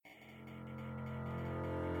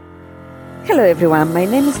Hello everyone, my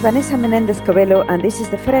name is Vanessa Menendez-Covelo and this is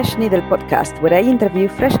the Fresh Needle podcast where I interview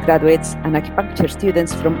fresh graduates and acupuncture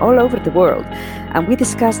students from all over the world, and we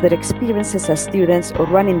discuss their experiences as students or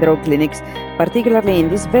running their own clinics, particularly in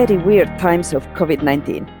these very weird times of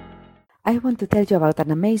COVID-19. I want to tell you about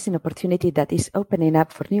an amazing opportunity that is opening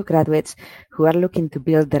up for new graduates who are looking to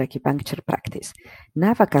build their acupuncture practice.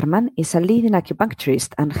 Nava Karman is a leading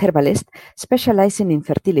acupuncturist and herbalist specializing in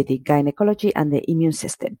fertility, gynecology, and the immune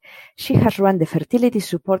system. She has run the fertility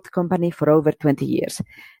support company for over 20 years.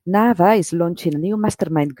 Nava is launching a new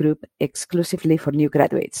mastermind group exclusively for new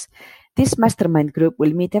graduates. This mastermind group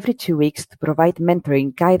will meet every 2 weeks to provide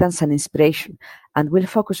mentoring, guidance, and inspiration, and will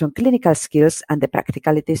focus on clinical skills and the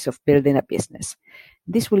practicalities of building a business.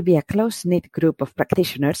 This will be a close-knit group of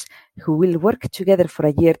practitioners who will work together for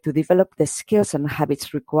a year to develop the skills and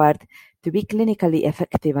habits required to be clinically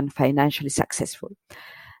effective and financially successful.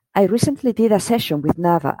 I recently did a session with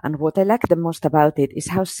Nava, and what I liked the most about it is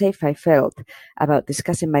how safe I felt about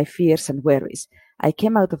discussing my fears and worries. I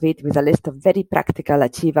came out of it with a list of very practical,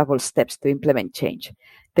 achievable steps to implement change.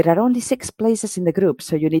 There are only 6 places in the group,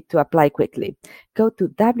 so you need to apply quickly. Go to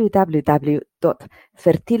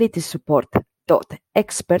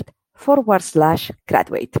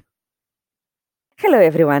www.fertilitysupport.expert/graduate. Hello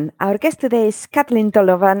everyone, our guest today is Caitlin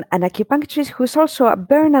Donovan, an acupuncturist who's also a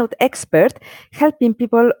burnout expert, helping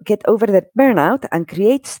people get over their burnout and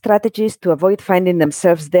create strategies to avoid finding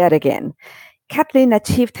themselves there again. Caitlin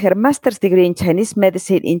achieved her master's degree in Chinese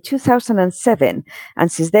medicine in 2007,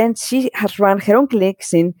 and since then she has run her own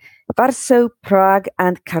clinics in Warsaw, Prague,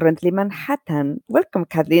 and currently Manhattan. Welcome,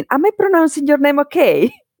 Caitlin. Am I pronouncing your name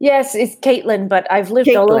okay? Yes, it's Caitlin, but I've lived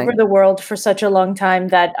all over the world for such a long time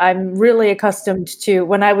that I'm really accustomed to,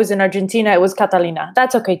 when I was in Argentina, it was Catalina.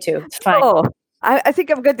 That's okay too. It's fine. Oh, I think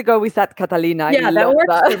I'm going to go with that, Catalina. Yeah, that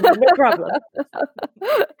works for me. No problem.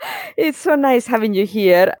 It's so nice having you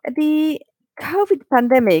here. The COVID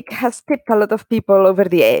pandemic has tipped a lot of people over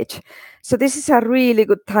the edge. So this is a really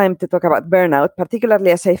good time to talk about burnout, particularly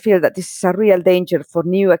as I feel that this is a real danger for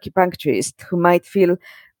new acupuncturists who might feel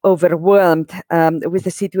overwhelmed with the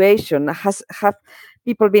situation. Have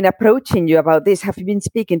people been approaching you about this? Have you been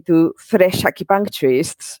speaking to fresh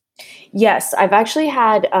acupuncturists? Yes, I've actually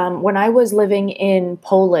had, when I was living in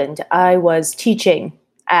Poland, I was teaching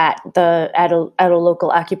at a local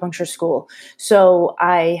acupuncture school. So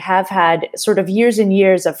I have had sort of years and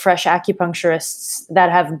years of fresh acupuncturists that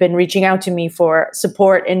have been reaching out to me for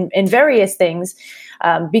support in various things.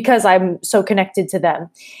 Because I'm so connected to them.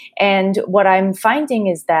 And what I'm finding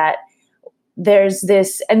is that there's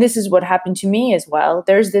this, and this is what happened to me as well,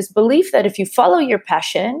 there's this belief that if you follow your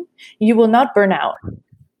passion, you will not burn out.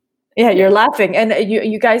 Yeah, you're laughing. And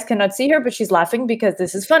you guys cannot see her, but she's laughing because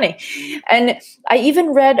this is funny. And I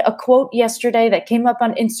even read a quote yesterday that came up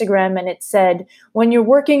on Instagram, and it said, when you're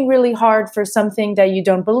working really hard for something that you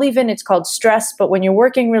don't believe in, it's called stress. But when you're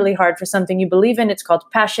working really hard for something you believe in, it's called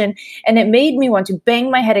passion. And it made me want to bang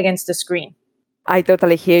my head against the screen. I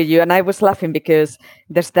totally hear you. And I was laughing because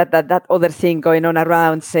there's that other thing going on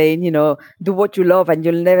around saying, do what you love and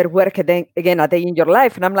you'll never work again a day in your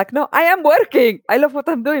life. And I'm like, no, I am working. I love what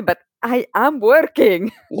I'm doing, but I am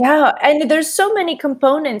working. Yeah. And there's so many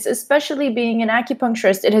components, especially being an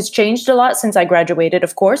acupuncturist. It has changed a lot since I graduated,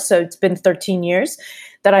 of course. So it's been 13 years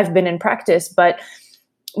that I've been in practice. But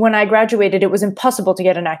when I graduated, it was impossible to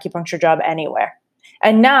get an acupuncture job anywhere.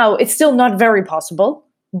 And now it's still not very possible,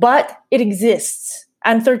 but it exists.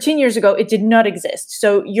 And 13 years ago, it did not exist.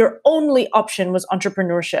 So your only option was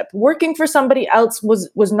entrepreneurship. Working for somebody else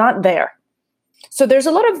was not there. So there's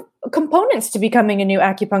a lot of components to becoming a new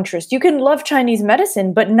acupuncturist. You can love Chinese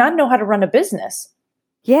medicine, but not know how to run a business.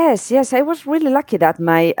 Yes. I was really lucky that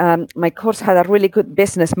my course had a really good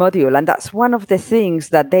business module. And that's one of the things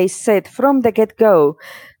that they said from the get-go.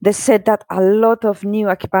 They said that a lot of new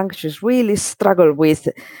acupuncturists really struggle with.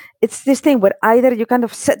 It's this thing where either you kind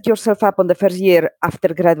of set yourself up on the first year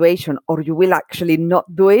after graduation, or you will actually not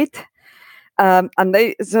do it. And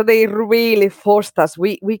they really forced us.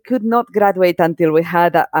 We could not graduate until we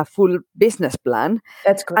had a full business plan.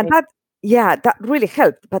 That's great. And that really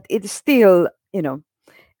helped. But it's still,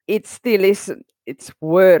 it still is, it's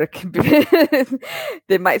work.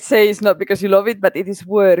 They might say it's not because you love it, but it is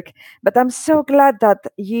work. But I'm so glad that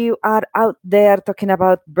you are out there talking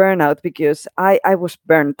about burnout, because I was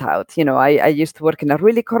burnt out. I used to work in a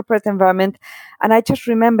really corporate environment, and I just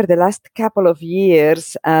remember the last couple of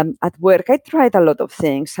years at work, I tried a lot of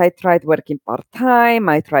things. I tried working part-time.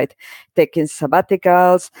 I tried taking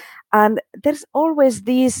sabbaticals, and there's always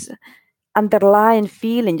this underlying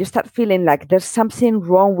feeling, you start feeling like there's something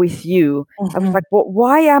wrong with you. I was Mhm. like, well,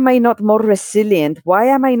 why am I not more resilient? Why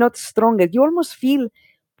am I not stronger? You almost feel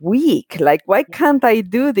weak. Like, why can't I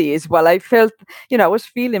do this? Well, I felt, I was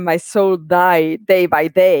feeling my soul die day by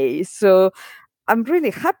day. So I'm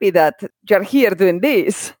really happy that you're here doing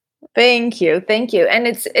this. Thank you. Thank you. And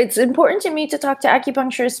it's important to me to talk to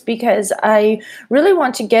acupuncturists because I really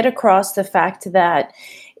want to get across the fact that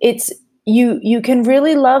it's you can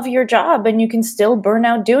really love your job and you can still burn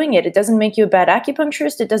out doing it. It doesn't make you a bad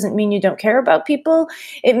acupuncturist. It doesn't mean you don't care about people.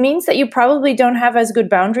 It means that you probably don't have as good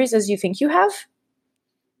boundaries as you think you have.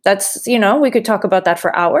 That's, we could talk about that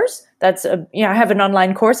for hours. I have an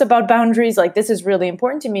online course about boundaries. Like, this is really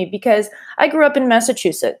important to me because I grew up in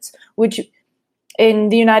Massachusetts, which in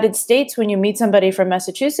the United States, when you meet somebody from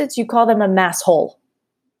Massachusetts, you call them a masshole.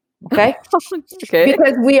 Okay? Okay.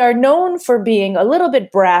 Because we are known for being a little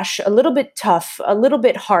bit brash, a little bit tough, a little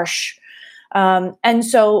bit harsh. And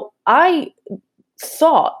so I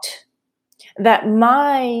thought that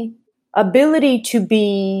my ability to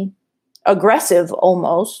be aggressive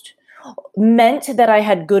almost meant that I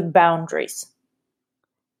had good boundaries.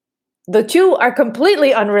 The two are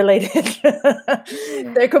completely unrelated.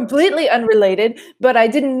 They're completely unrelated, but I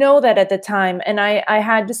didn't know that at the time. And I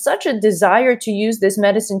had such a desire to use this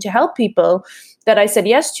medicine to help people that I said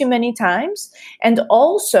yes too many times. And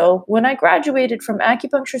also, when I graduated from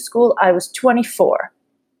acupuncture school, I was 24.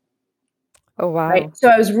 Oh, wow. Right. So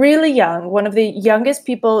I was really young, one of the youngest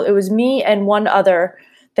people. It was me and one other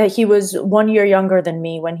that he was 1 year younger than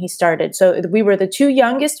me when he started. So we were the two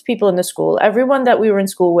youngest people in the school. Everyone that we were in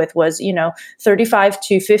school with was, 35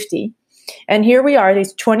 to 50. And here we are,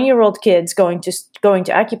 these 20-year-old kids going to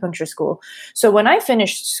acupuncture school. So when I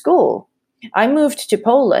finished school, I moved to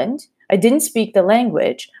Poland. I didn't speak the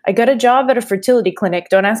language. I got a job at a fertility clinic.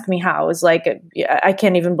 Don't ask me how. It was like, I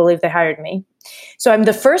can't even believe they hired me. So I'm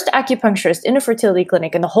the first acupuncturist in a fertility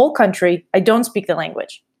clinic in the whole country. I don't speak the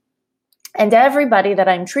language. And everybody that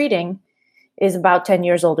I'm treating is about 10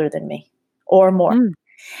 years older than me or more.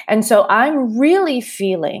 And so I'm really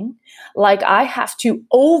feeling like I have to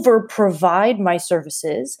over provide my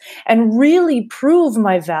services and really prove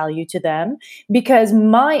my value to them, because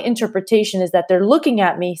my interpretation is that they're looking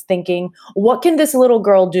at me thinking, what can this little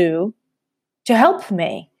girl do to help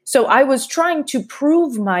me? So I was trying to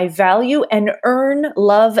prove my value and earn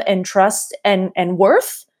love and trust and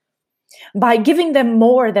worth by giving them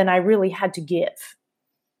more than I really had to give.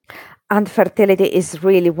 And fertility is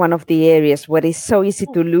really one of the areas where it's so easy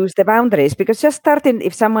to lose the boundaries, because just starting,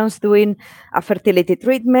 if someone's doing a fertility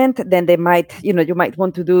treatment, then they might, you might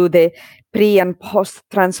want to do the pre and post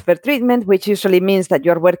transfer treatment, which usually means that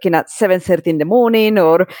you're working at 7:30 in the morning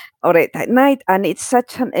or at night. And it's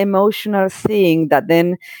such an emotional thing that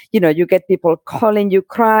then, you get people calling you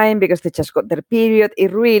crying because they just got their period.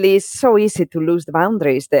 It really is so easy to lose the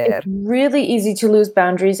boundaries there. It's really easy to lose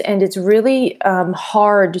boundaries, and it's really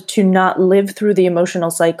hard to not live through the emotional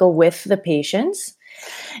cycle with the patients.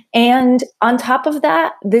 And on top of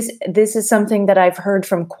that, this is something that I've heard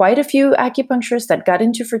from quite a few acupuncturists that got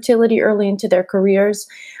into fertility early into their careers.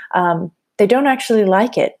 They don't actually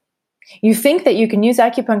like it. You think that you can use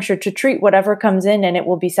acupuncture to treat whatever comes in and it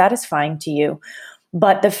will be satisfying to you.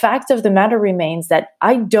 But the fact of the matter remains that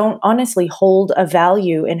I don't honestly hold a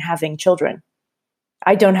value in having children.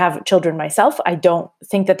 I don't have children myself. I don't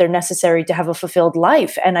think that they're necessary to have a fulfilled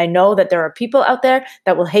life. And I know that there are people out there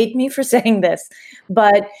that will hate me for saying this,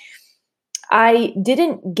 but I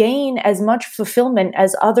didn't gain as much fulfillment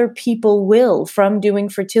as other people will from doing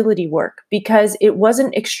fertility work, because it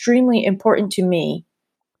wasn't extremely important to me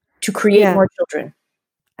to create more children.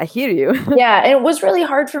 I hear you. Yeah, and it was really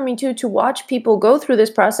hard for me too to watch people go through this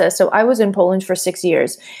process. So I was in Poland for 6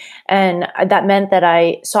 years, and that meant that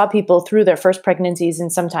I saw people through their first pregnancies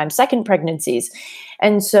and sometimes second pregnancies.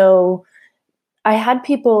 And so I had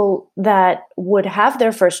people that would have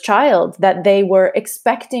their first child that they were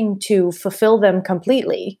expecting to fulfill them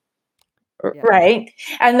completely. Yeah. Right.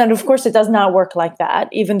 And then, of course, it does not work like that,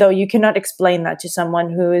 even though you cannot explain that to someone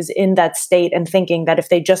who is in that state and thinking that if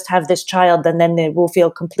they just have this child, then they will feel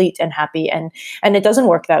complete and happy. And it doesn't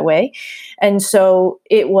work that way. And so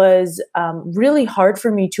it was really hard for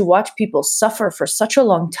me to watch people suffer for such a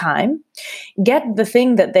long time, get the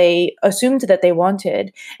thing that they assumed that they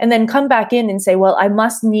wanted, and then come back in and say, well, I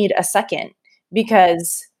must need a second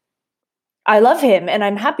because I love him and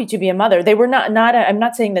I'm happy to be a mother. They were not, I'm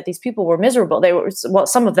not saying that these people were miserable. They were, well,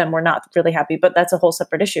 some of them were not really happy, but that's a whole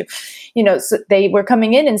separate issue. So they were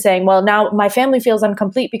coming in and saying, well, now my family feels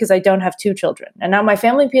incomplete because I don't have 2 children. And now my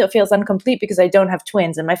family feels incomplete because I don't have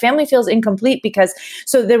twins. And my family feels incomplete because,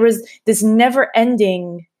 so there was this never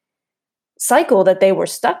ending cycle that they were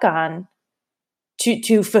stuck on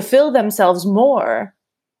to fulfill themselves more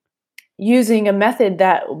using a method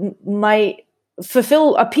that might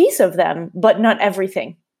fulfill a piece of them, but not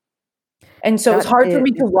everything. And so it's hard for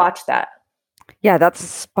me to watch that. Yeah, that's a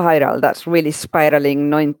spiral. That's really spiraling,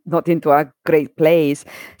 not into a great place.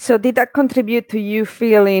 So did that contribute to you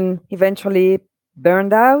feeling eventually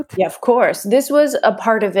burned out? Yeah, of course. This was a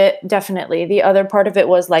part of it, definitely. The other part of it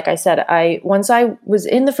was, like I said, once I was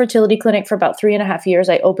in the fertility clinic for about 3.5 years,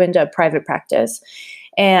 I opened a private practice.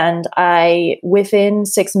 And I, within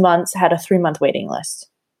 6 months, had a 3-month waiting list.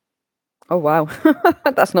 Oh, wow.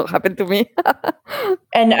 That's not happened to me.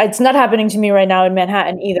 And it's not happening to me right now in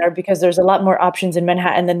Manhattan either, because there's a lot more options in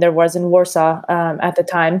Manhattan than there was in Warsaw at the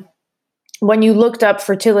time. When you looked up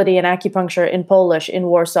fertility and acupuncture in Polish in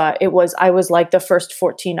Warsaw, I was like the first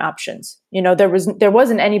 14 options. There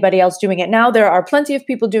wasn't anybody else doing it. Now there are plenty of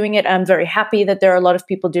people doing it. I'm very happy that there are a lot of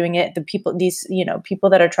people doing it. People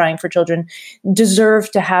that are trying for children deserve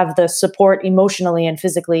to have the support emotionally and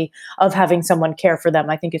physically of having someone care for them.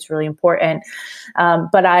 I think it's really important.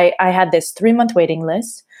 But I had this 3-month waiting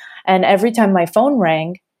list, and every time my phone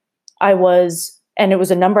rang, and it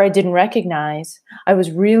was a number I didn't recognize, I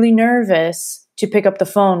was really nervous to pick up the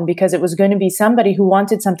phone, because it was going to be somebody who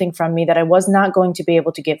wanted something from me that I was not going to be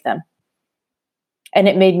able to give them. And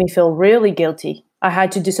it made me feel really guilty. I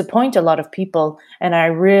had to disappoint a lot of people, and I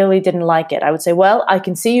really didn't like it. I would say, well, I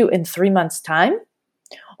can see you in 3 months' time,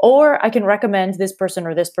 or I can recommend this person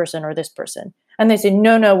or this person or this person. And they say,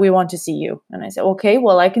 no, we want to see you. And I say, okay,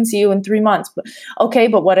 well, I can see you in 3 months. But okay,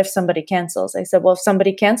 but what if somebody cancels? I said, well, if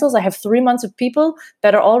somebody cancels, I have 3 months of people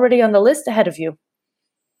that are already on the list ahead of you.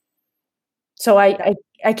 So I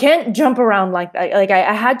can't jump around like that. Like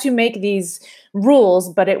I had to make these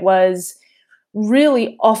rules, but it was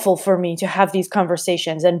really awful for me to have these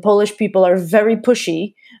conversations. And Polish people are very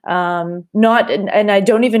pushy. And I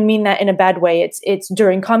don't even mean that in a bad way. It's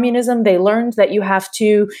during communism, they learned that you have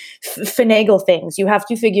to finagle things. You have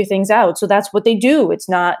to figure things out. So that's what they do.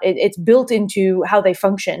 It's built into how they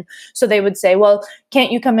function. So they would say, well,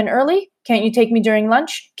 can't you come in early? Can't you take me during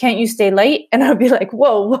lunch? Can't you stay late? And I'd be like,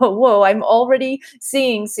 whoa. I'm already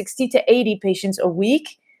seeing 60 to 80 patients a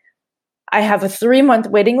week. I have a 3-month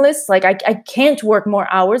waiting list. Like I can't work more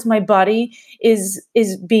hours. My body is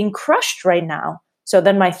being crushed right now. So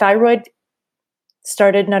then my thyroid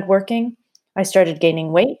started not working. I started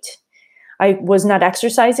gaining weight. I was not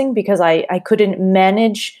exercising because I couldn't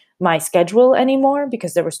manage my schedule anymore,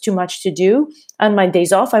 because there was too much to do. On my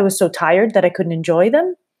days off, I was so tired that I couldn't enjoy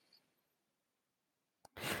them.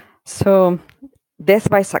 So death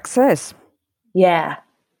by success. Yeah.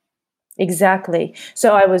 Exactly.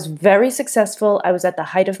 So I was very successful. I was at the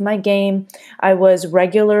height of my game. I was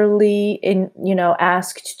regularly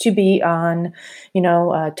asked to be on,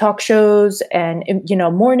 talk shows and,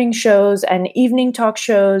 morning shows and evening talk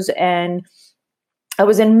shows. And I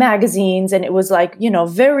was in magazines, and it was like,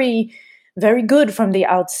 very, very good from the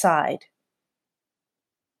outside.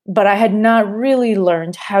 But I had not really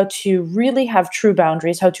learned how to really have true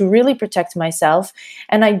boundaries, how to really protect myself.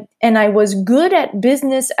 And I was good at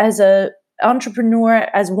business as an entrepreneur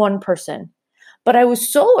as one person. But I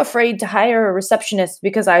was so afraid to hire a receptionist,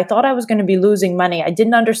 because I thought I was going to be losing money. I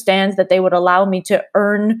didn't understand that they would allow me to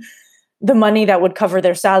earn the money that would cover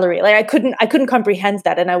their salary. Like I couldn't comprehend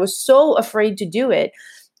that. And I was so afraid to do it,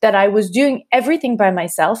 that I was doing everything by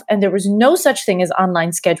myself. And there was no such thing as online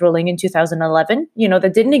scheduling in 2011,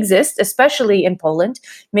 that didn't exist, especially in Poland.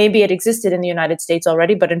 Maybe it existed in the United States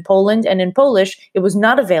already, but in Poland and in Polish, it was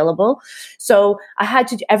not available. So I had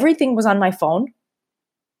to, everything was on my phone.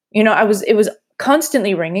 It was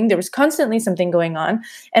constantly ringing. There was constantly something going on.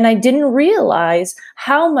 And I didn't realize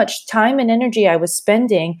how much time and energy I was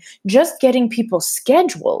spending just getting people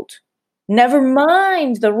scheduled. Never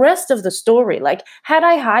mind the rest of the story. Like, had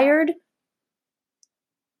I hired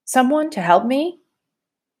someone to help me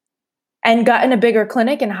and gotten a bigger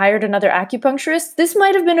clinic and hired another acupuncturist, this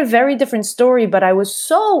might have been a very different story. But I was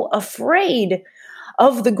so afraid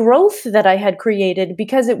of the growth that I had created,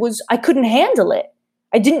 because I couldn't handle it.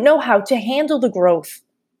 I didn't know how to handle the growth.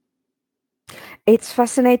 It's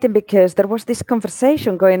fascinating, because there was this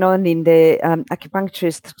conversation going on in the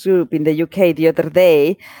acupuncturist group in the UK the other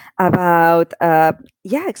day about,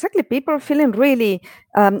 exactly, people feeling really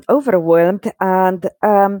overwhelmed. And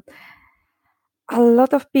a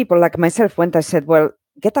lot of people like myself went, I said, well,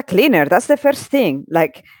 get a cleaner. That's the first thing.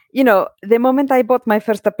 Like, the moment I bought my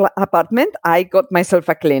first apartment, I got myself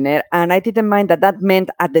a cleaner, and I didn't mind that meant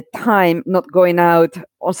at the time not going out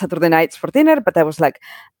on Saturday nights for dinner, but I was like,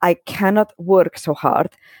 I cannot work so hard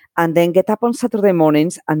and then get up on Saturday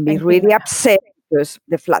mornings and be really upset because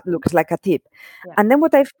the flat looks like a tip. Yeah. And then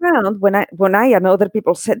what I found when I and other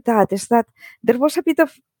people said that is that there was a bit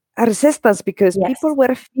of a resistance because Yes. people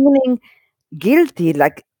were feeling guilty,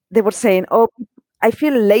 like they were saying, "Oh, I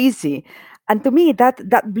feel lazy." And to me,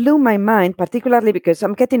 that blew my mind, particularly because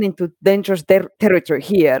I'm getting into dangerous territory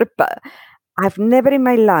here. But I've never in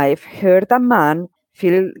my life heard a man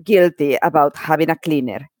feel guilty about having a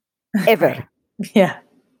cleaner, ever. Right. Yeah.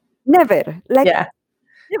 Never. Like, Yeah.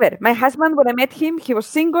 never. My husband, when I met him, he was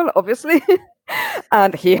single, obviously,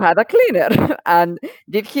 and he had a cleaner. And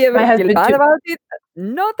did he ever My feel husband bad too. about it?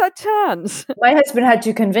 Not a chance. My husband had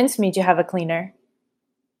to convince me to have a cleaner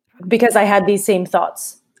because I had these same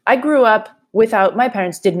thoughts. I grew up without, my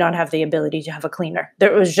parents did not have the ability to have a cleaner.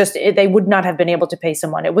 There was just, they would not have been able to pay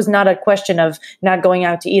someone. It was not a question of not going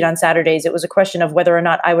out to eat on Saturdays. It was a question of whether or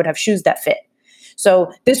not I would have shoes that fit.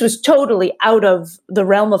 So this was totally out of the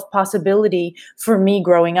realm of possibility for me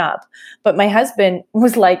growing up. But my husband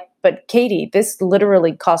was like, but Katie, this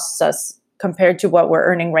literally costs us, compared to what we're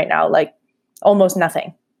earning right now, like almost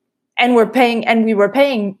nothing. And we were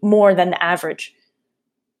paying more than the average.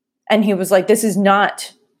 And he was like, this is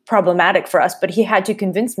not problematic for us, but he had to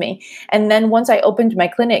convince me. And then once I opened my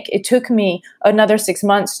clinic, it took me another 6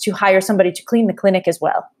 months to hire somebody to clean the clinic as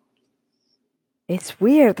well. It's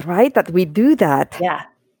weird, right? That we do that. Yeah.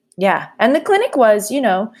 Yeah. And the clinic was,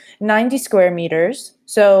 90 square meters.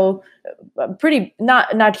 So pretty,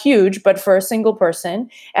 not huge, but for a single person.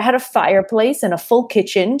 It had a fireplace and a full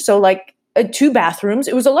kitchen. So like 2 bathrooms.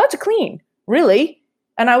 It was a lot to clean, really.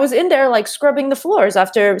 And I was in there like scrubbing the floors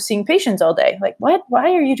after seeing patients all day. Like, what?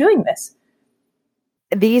 Why are you doing this?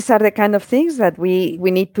 These are the kind of things that we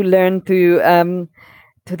need to learn to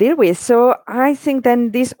deal with. So I think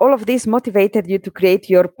then all of this motivated you to create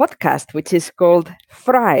your podcast, which is called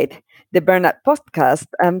Fried, the Burnout Podcast.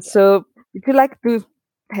 So would you like to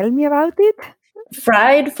tell me about it?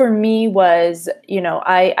 Fried for me was,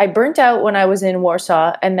 I burnt out when I was in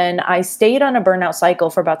Warsaw, and then I stayed on a burnout cycle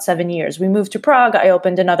for about 7 years. We moved to Prague. I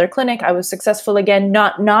opened another clinic. I was successful again,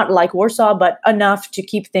 not like Warsaw, but enough to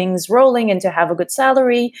keep things rolling and to have a good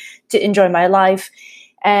salary, to enjoy my life.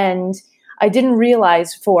 And I didn't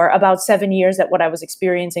realize for about 7 years that what I was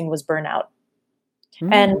experiencing was burnout.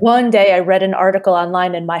 And one day I read an article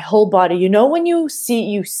online and my whole body, when you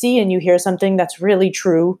see and you hear something that's really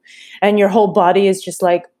true and your whole body is just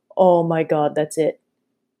like, oh my God, that's it.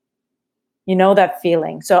 That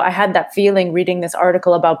feeling. So I had that feeling reading this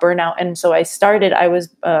article about burnout. And so I was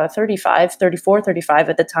 34, 35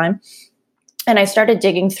 at the time. And I started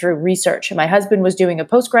digging through research. And my husband was doing a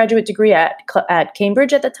postgraduate degree at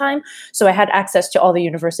Cambridge at the time. So I had access to all the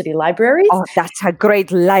university libraries. Oh, that's a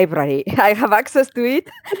great library. I have access to it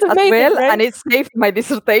It's amazing, as well. right? And it saved my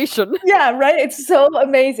dissertation. Yeah, right. It's so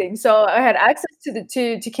amazing. So I had access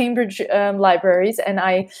to Cambridge libraries, and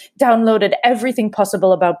I downloaded everything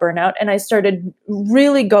possible about burnout. And I started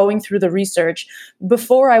really going through the research.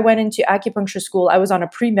 Before I went into acupuncture school, I was on a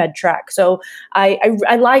pre-med track. So I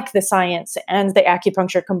like the science and the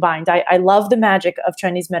acupuncture combined. I love the magic of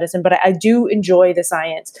Chinese medicine, but I do enjoy the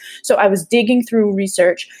science. So I was digging through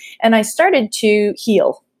research, and I started to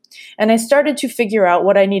heal. And I started to figure out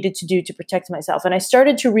what I needed to do to protect myself. And I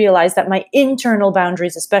started to realize that my internal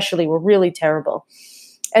boundaries especially were really terrible.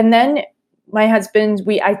 And then I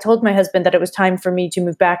told my husband that it was time for me to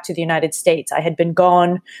move back to the United States. I had been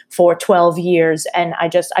gone for 12 years and I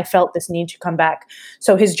felt this need to come back.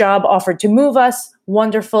 So his job offered to move us.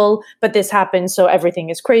 Wonderful. But this happened. So everything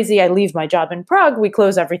is crazy. I leave my job in Prague. We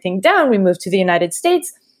close everything down. We move to the United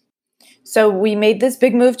States. So we made this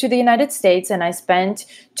big move to the United States, and I spent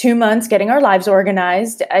 2 months getting our lives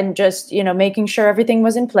organized and just, making sure everything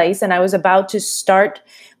was in place. And I was about to start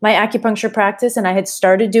my acupuncture practice, and I had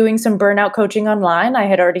started doing some burnout coaching online. I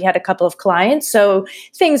had already had a couple of clients, so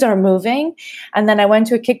things are moving. And then I went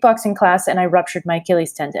to a kickboxing class and I ruptured my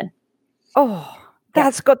Achilles tendon. Oh,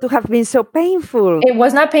 that's got to have been so painful. It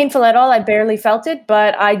was not painful at all. I barely felt it,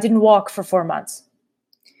 but I didn't walk for 4 months.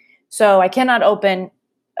 So I cannot open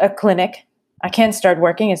a clinic. I can't start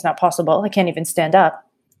working. It's not possible. I can't even stand up.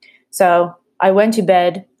 So I went to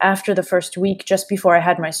bed after the first week, just before I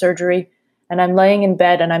had my surgery. And I'm laying in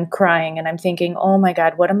bed and I'm crying and I'm thinking, oh my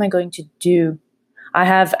God, what am I going to do? I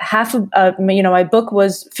have half of, my book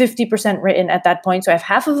was 50% written at that point. So I have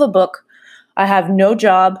half of a book. I have no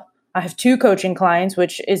job. I have 2 coaching clients,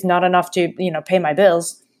 which is not enough to, pay my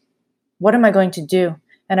bills. What am I going to do?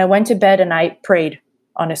 And I went to bed and I prayed,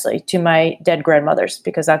 honestly, to my dead grandmothers,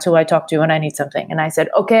 because that's who I talk to when I need something. And I said,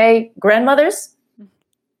 okay, grandmothers,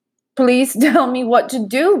 please tell me what to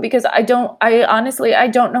do, because I honestly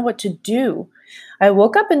don't know what to do. I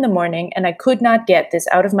woke up in the morning and I could not get this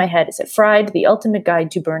out of my head. It said, Fried, the Ultimate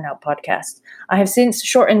Guide to Burnout Podcast. I have since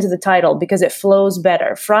shortened the title because it flows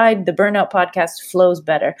better. Fried, the Burnout Podcast flows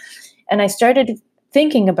better. And I started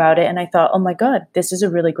thinking about it and I thought, oh my God, this is a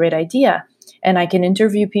really great idea. And I can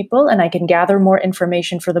interview people and I can gather more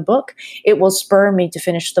information for the book. It will spur me to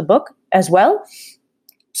finish the book as well.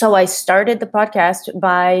 So I started the podcast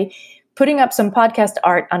by putting up some podcast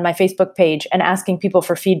art on my Facebook page and asking people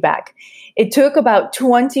for feedback. It took about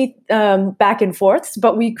 20 back and forths,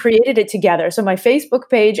 but we created it together. So my Facebook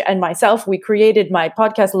page and myself, we created my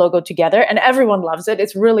podcast logo together and everyone loves it.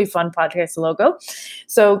 It's really fun podcast logo.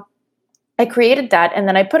 So I created that and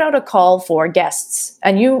then I put out a call for guests.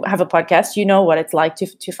 And you have a podcast, you know what it's like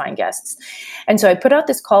to find guests. And so I put out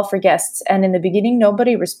this call for guests and in the beginning,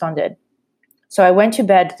 nobody responded. So I went to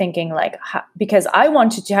bed thinking because I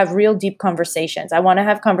wanted to have real deep conversations. I want to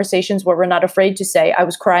have conversations where we're not afraid to say, I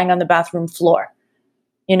was crying on the bathroom floor,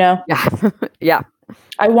 Yeah. Yeah.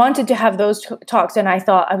 I wanted to have those talks. And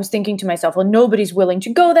I was thinking to myself, well, nobody's willing to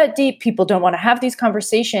go that deep. People don't want to have these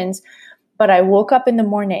conversations. But I woke up in the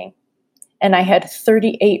morning and I had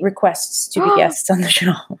 38 requests to be guests on the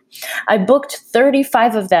show. I booked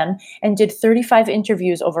 35 of them and did 35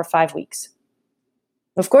 interviews over 5 weeks.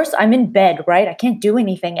 Of course, I'm in bed, right? I can't do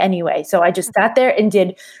anything anyway. So I just sat there and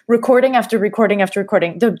did recording after recording after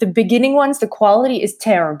recording. The beginning ones, the quality is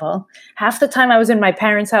terrible. Half the time I was in my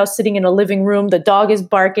parents' house sitting in a living room. The dog is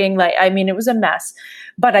barking. It was a mess.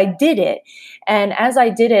 But I did it. And as I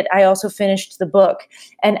did it, I also finished the book.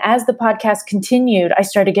 And as the podcast continued, I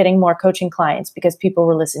started getting more coaching clients because people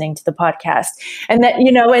were listening to the podcast. And that,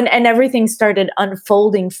 and everything started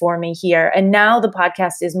unfolding for me here. And now the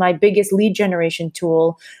podcast is my biggest lead generation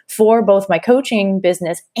tool for both my coaching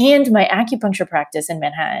business and my acupuncture practice in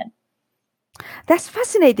Manhattan. That's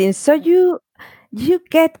fascinating. So you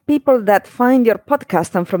get people that find your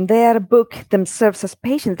podcast and from there book themselves as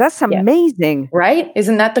patients. That's amazing. Yeah. Right?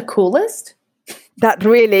 Isn't that the coolest? That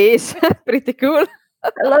really is pretty cool.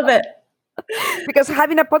 I love it. Because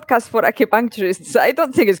having a podcast for acupuncturists, I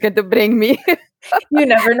don't think it's going to bring me You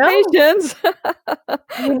never know. patients.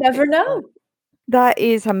 You never know. That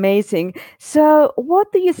is amazing. So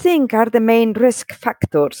what do you think are the main risk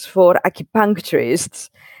factors for acupuncturists,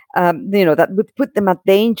 that would put them at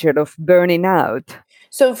danger of burning out?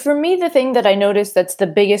 So for me, the thing that I noticed that's the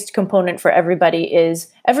biggest component for everybody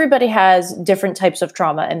is everybody has different types of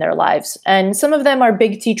trauma in their lives. And some of them are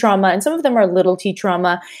big T trauma and some of them are little T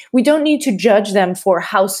trauma. We don't need to judge them for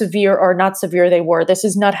how severe or not severe they were. This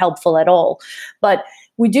is not helpful at all. But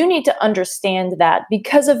we do need to understand that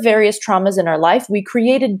because of various traumas in our life, we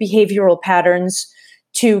created behavioral patterns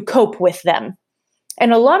to cope with them.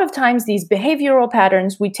 And a lot of times these behavioral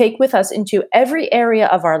patterns we take with us into every area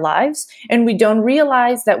of our lives, and we don't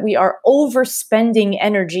realize that we are overspending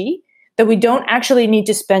energy that we don't actually need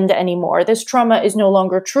to spend anymore. This trauma is no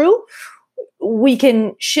longer true. We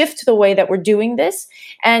can shift the way that we're doing this.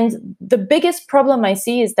 And the biggest problem I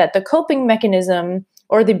see is that the coping mechanism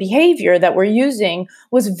or the behavior that we're using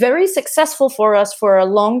was very successful for us for a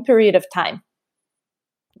long period of time.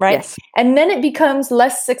 Right? Yes. And then it becomes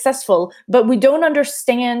less successful, but we don't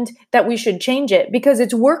understand that we should change it because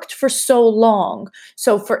it's worked for so long.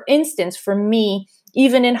 So for instance, for me,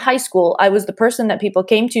 even in high school, I was the person that people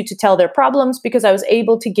came to tell their problems because I was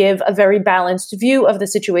able to give a very balanced view of the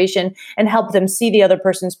situation and help them see the other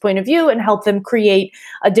person's point of view and help them create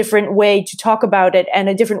a different way to talk about it and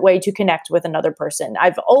a different way to connect with another person.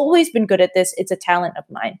 I've always been good at this. It's a talent of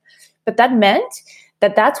mine. But that meant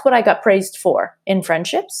that that's what I got praised for in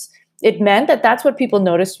friendships. It meant that that's what people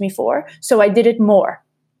noticed me for. So I did it more.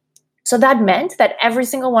 So that meant that every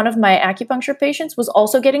single one of my acupuncture patients was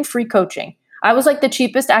also getting free coaching. I was like the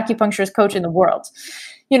cheapest acupuncturist coach in the world,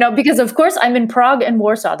 because of course I'm in Prague and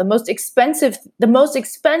Warsaw, the most expensive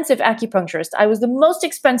acupuncturist. I was the most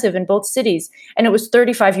expensive in both cities and it was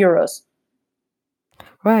 35 euros.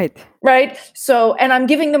 Right. So, and I'm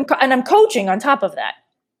giving them, and I'm coaching on top of that.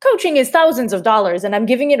 Coaching is thousands of dollars and I'm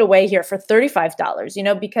giving it away here for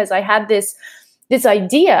 $35, because I had this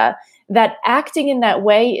idea that acting in that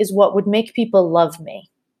way is what would make people love me.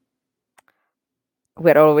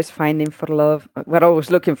 We're always finding for love. We're always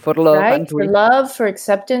looking for love. Right? For love, for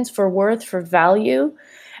acceptance, for worth, for value.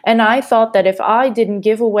 And I thought that if I didn't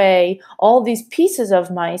give away all these pieces of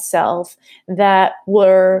myself that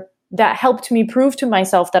helped me prove to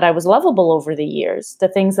myself that I was lovable over the years, the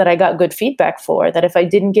things that I got good feedback for, that if I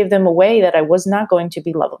didn't give them away, that I was not going to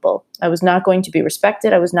be lovable. I was not going to be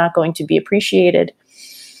respected. I was not going to be appreciated.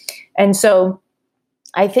 And so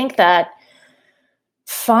I think that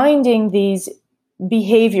finding these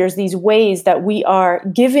behaviors, these ways that we are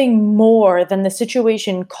giving more than the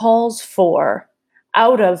situation calls for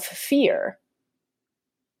out of fear,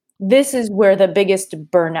 this is where the biggest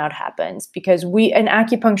burnout happens, because we and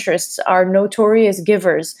acupuncturists are notorious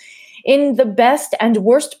givers in the best and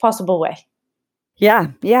worst possible way.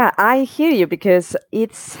 Yeah, I hear you, because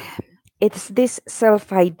it's this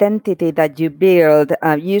self-identity that you build,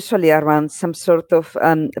 usually around some sort of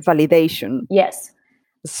validation. Yes.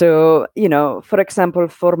 So, for example,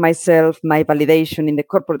 for myself, my validation in the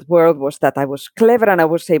corporate world was that I was clever and I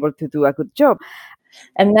was able to do a good job.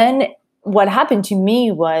 And then what happened to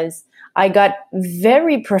me was I got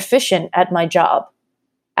very proficient at my job.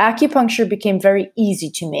 Acupuncture became very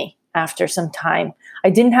easy to me after some time. I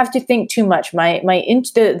didn't have to think too much.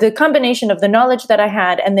 The combination of the knowledge that I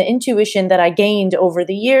had and the intuition that I gained over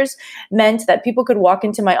the years meant that people could walk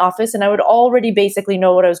into my office and I would already basically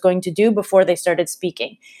know what I was going to do before they started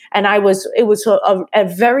speaking. And it was a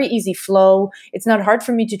very easy flow. It's not hard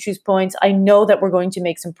for me to choose points. I know that we're going to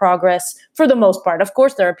make some progress for the most part. Of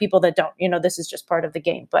course, there are people that don't. This is just part of the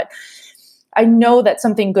game. But I know that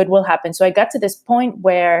something good will happen. So I got to this point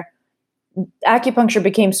where acupuncture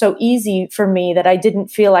became so easy for me that I didn't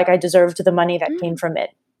feel like I deserved the money that came from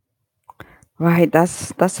it. Right.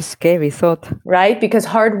 That's a scary thought. Right? Because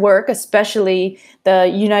hard work, especially the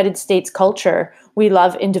United States culture, we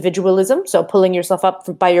love individualism. So pulling yourself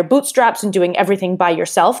up by your bootstraps and doing everything by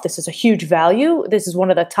yourself. This is a huge value. This is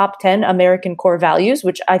one of the top 10 American core values,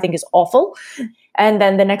 which I think is awful. And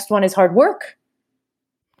then the next one is hard work.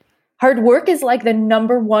 Hard work is like the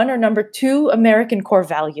number 1 or number 2 American core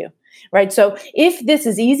value. Right. So if this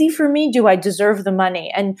is easy for me, do I deserve the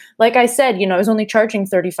money? And like I said, I was only charging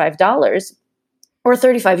 $35 or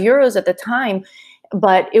 35 euros at the time,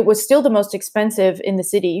 but it was still the most expensive in the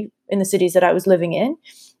cities that I was living in.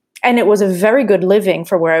 And it was a very good living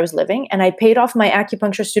for where I was living. And I paid off my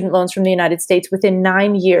acupuncture student loans from the United States within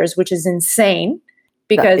 9 years, which is insane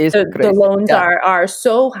because the loans are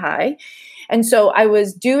so high. And so I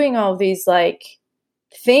was doing all these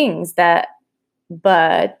things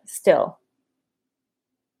but still.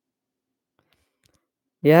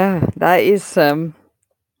 Yeah, that is,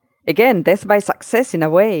 again, death by success in a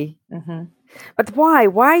way. Mm-hmm. But why?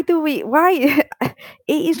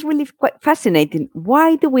 It is really quite fascinating.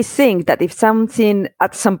 Why do we think that if something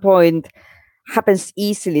at some point happens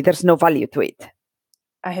easily, there's no value to it?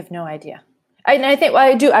 I have no idea. I think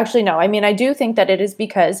I do actually know. I mean, I do think that it is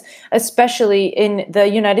because, especially in the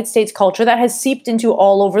United States culture that has seeped into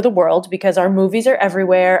all over the world, because our movies are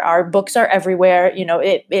everywhere, our books are everywhere,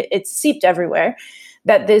 it's seeped everywhere,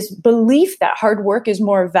 that this belief that hard work is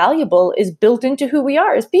more valuable is built into who we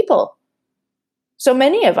are as people. So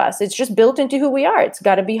many of us, it's just built into who we are. It's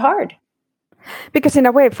got to be hard. Because in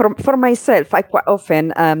a way, for myself, I quite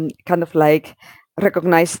often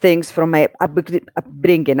recognize things from my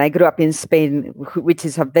upbringing. I grew up in Spain, which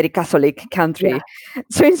is a very Catholic country. Yeah.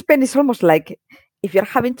 So in Spain, it's almost like if you're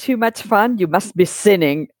having too much fun, you must be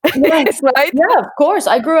sinning. Yes. Right? Yeah, of course.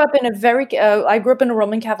 I grew up in a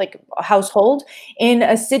Roman Catholic household in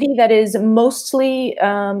a city that is mostly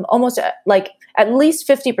almost at least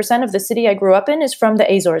 50% of the city I grew up in is from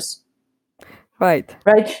the Azores. Right.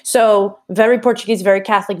 So very Portuguese, very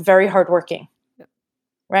Catholic, very hardworking.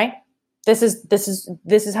 Right. This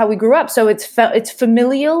is how we grew up. So it's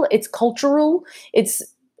familial, it's cultural, it's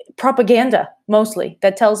propaganda mostly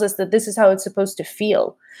that tells us that this is how it's supposed to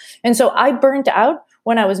feel. And so I burnt out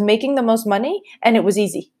when I was making the most money and it was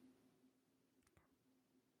easy.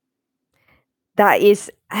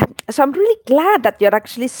 So I'm really glad that you're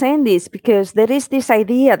actually saying this, because there is this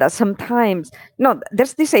idea that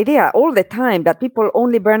there's this idea all the time that people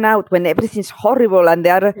only burn out when everything's horrible and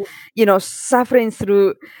they are, suffering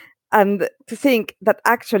through. And to think that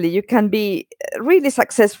actually you can be really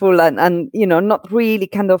successful and not really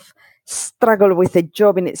kind of struggle with the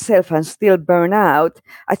job in itself and still burn out,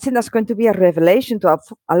 I think that's going to be a revelation to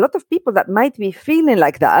a lot of people that might be feeling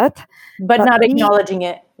like that. But not acknowledging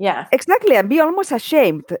it. Yeah. Exactly. And be almost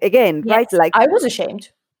ashamed again, yes, right? Like I was ashamed.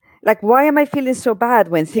 Like, why am I feeling so bad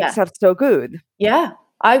when things are so good? Yeah.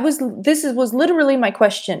 This was literally my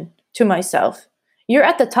question to myself. You're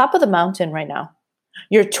at the top of the mountain right now.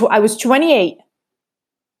 I was 28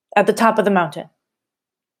 at the top of the mountain.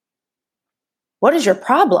 What is your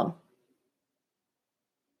problem?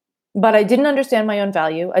 But I didn't understand my own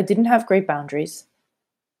value. I didn't have great boundaries.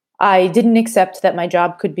 I didn't accept that my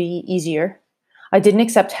job could be easier. I didn't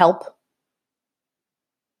accept help.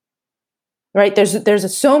 Right?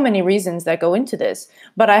 There's so many reasons that go into this.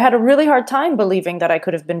 But I had a really hard time believing that I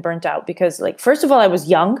could have been burnt out because, first of all, I was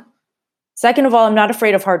young. Second of all, I'm not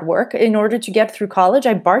afraid of hard work. In order to get through college,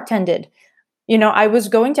 I bartended. I was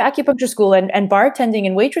going to acupuncture school and bartending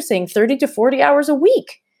and waitressing 30 to 40 hours a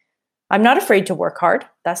week. I'm not afraid to work hard.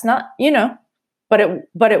 That's not, but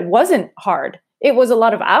it wasn't hard. It was a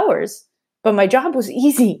lot of hours, but my job was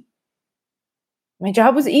easy.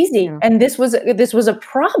 Yeah. And this was a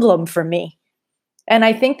problem for me. And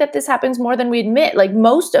I think that this happens more than we admit. Like,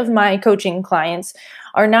 most of my coaching clients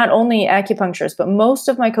are not only acupuncturists, but most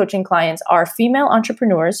of my coaching clients are female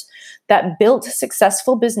entrepreneurs that built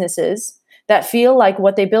successful businesses that feel like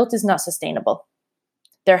what they built is not sustainable.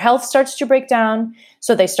 Their health starts to break down,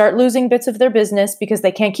 so they start losing bits of their business because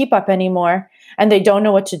they can't keep up anymore, and they don't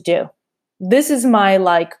know what to do. This is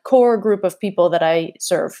my core group of people that I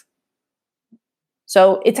serve.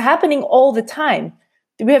 So it's happening all the time.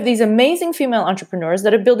 We have these amazing female entrepreneurs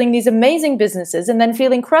that are building these amazing businesses and then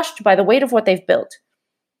feeling crushed by the weight of what they've built.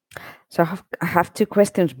 So I have two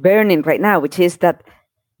questions burning right now, which is that,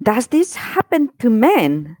 does this happen to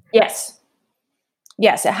men?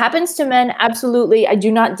 Yes, it happens to men. Absolutely. I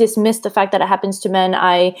do not dismiss the fact that it happens to men.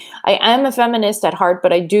 I am a feminist at heart,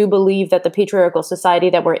 but I do believe that the patriarchal society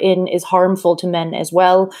that we're in is harmful to men as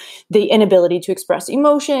well. The inability to express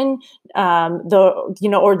emotion, or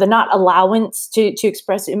the not allowance to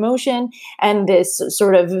express emotion, and this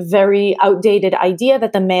sort of very outdated idea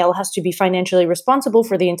that the male has to be financially responsible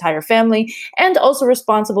for the entire family and also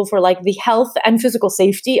responsible for the health and physical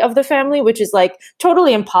safety of the family, which is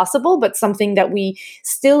totally impossible, but something that we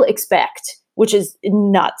still expect, which is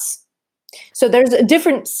nuts. So there's a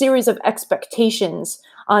different series of expectations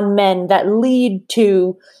on men that lead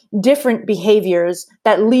to different behaviors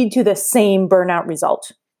that lead to the same burnout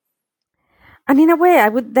result. And in a way, I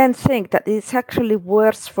would then think that it's actually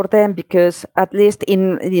worse for them because, at least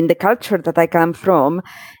in the culture that I come from,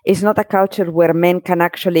 it's not a culture where men can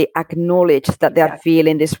actually acknowledge that they are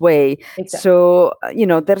feeling this way. Exactly. So,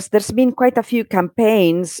 there's been quite a few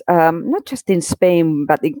campaigns, not just in Spain,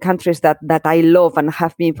 but in countries that I love and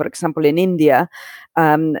have been, for example, in India.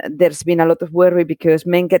 There's been a lot of worry because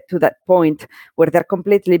men get to that point where they're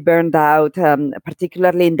completely burned out,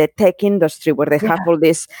 particularly in the tech industry, where they have all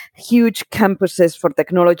these huge campuses for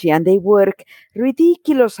technology and they work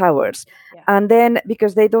ridiculous hours. Yeah. And then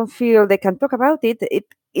because they don't feel they can talk about it,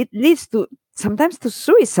 it leads to sometimes to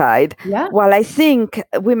suicide. Yeah. While I think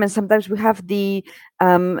women, sometimes we have the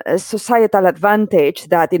societal advantage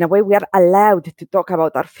that in a way we are allowed to talk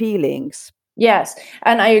about our feelings. Yes,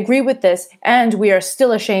 and I agree with this. And we are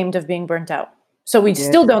still ashamed of being burnt out. So we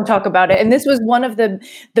still don't talk about it. And this was one of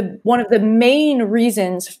the main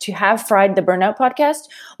reasons to have Fried the Burnout podcast,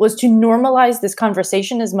 was to normalize this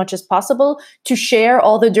conversation as much as possible, to share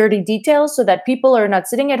all the dirty details so that people are not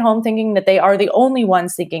sitting at home thinking that they are the only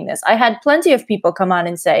ones thinking this. I had plenty of people come on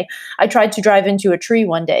and say, I tried to drive into a tree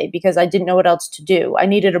one day because I didn't know what else to do. I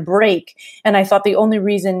needed a break. And I thought the only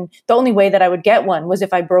way that I would get one was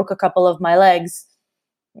if I broke a couple of my legs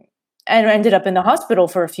and ended up in the hospital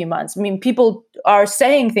for a few months. I mean, people are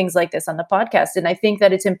saying things like this on the podcast, and I think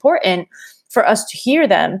that it's important for us to hear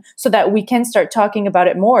them so that we can start talking about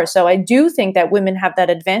it more. So I do think that women have that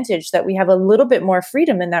advantage, that we have a little bit more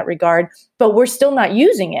freedom in that regard, but we're still not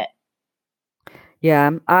using it. Yeah,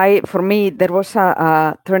 for me, there was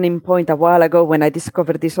a turning point a while ago when I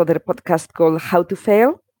discovered this other podcast called How to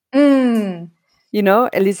Fail.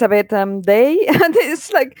 Elizabeth Day, and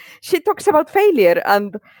it's she talks about failure,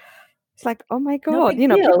 and it's oh my God,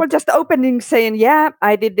 people just opening saying, yeah,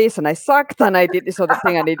 I did this and I sucked and I did this other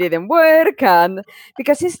thing and it didn't work. And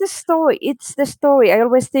because it's the story. I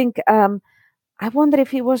always think, I wonder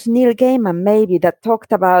if it was Neil Gaiman maybe that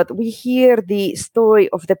talked about, we hear the story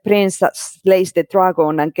of the prince that slays the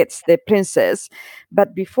dragon and gets the princess.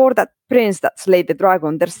 But before that prince that slayed the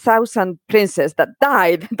dragon, there's 1,000 princes that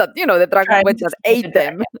died, that, the dragon went and ate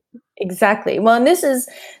them. Exactly. Well, and this is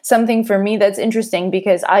something for me that's interesting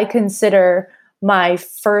because I consider my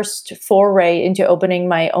first foray into opening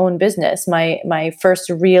my own business, my first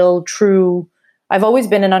real, true. I've always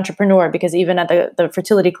been an entrepreneur because even at the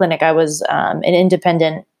fertility clinic, I was an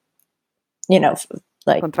independent,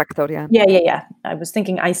 contractor. Yeah. Yeah. I was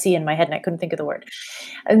thinking IC in my head and I couldn't think of the word.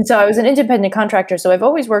 And so I was an independent contractor. So I've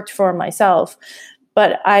always worked for myself.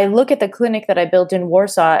 But I look at the clinic that I built in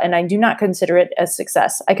Warsaw and I do not consider it a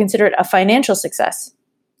success. I consider it a financial success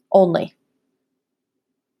only.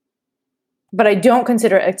 But I don't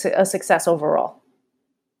consider it a success overall.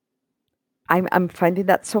 I'm finding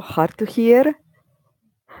that so hard to hear.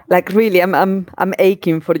 Really, I'm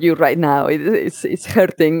aching for you right now. It's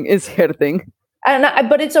hurting. It's hurting.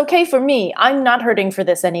 But it's okay for me. I'm not hurting for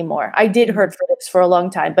this anymore. I did hurt for this for a long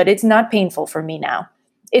time, but it's not painful for me now.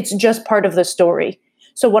 It's just part of the story.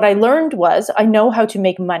 So what I learned was I know how to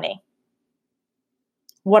make money.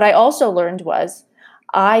 What I also learned was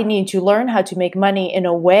I need to learn how to make money in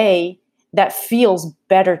a way that feels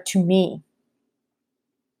better to me.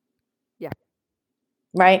 Yeah.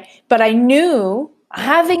 Right? But I knew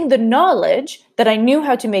having the knowledge that I knew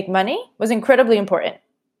how to make money was incredibly important.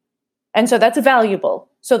 And so that's valuable.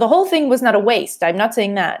 So the whole thing was not a waste. I'm not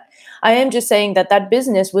saying that. I am just saying that that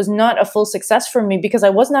business was not a full success for me because I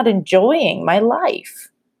was not enjoying my life.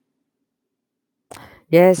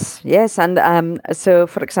 Yes, yes, and so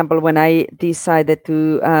for example, when I decided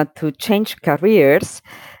to change careers,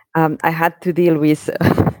 I had to deal with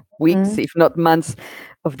weeks, if not months,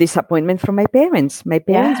 of disappointment from my parents. My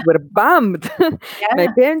parents were bummed. My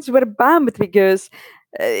parents were bummed because,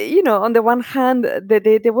 on the one hand,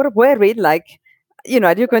 they were worried, like,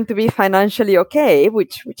 are you going to be financially okay?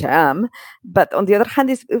 Which I am. But on the other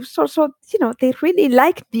hand, it was also, they really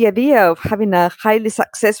liked the idea of having a highly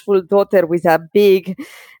successful daughter with a big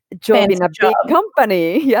job in Fancy a big job.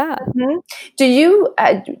 company. Yeah. Do you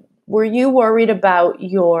were you worried about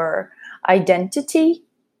your identity?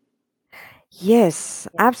 Yes,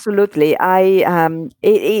 absolutely. There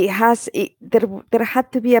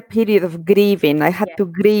had to be a period of grieving. I had to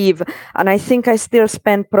grieve, and I think I still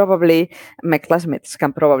spent probably. My classmates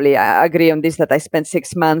can probably agree on this, that I spent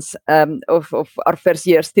 6 months of our first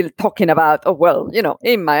year still talking about, oh well,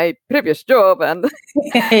 in my previous job, and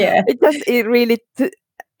Yeah. it really.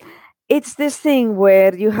 It's this thing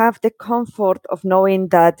where you have the comfort of knowing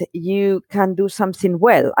that you can do something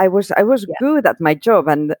well. I was good at my job,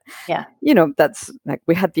 and Yeah. that's like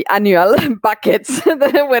we had the annual buckets.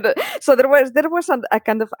 So there was a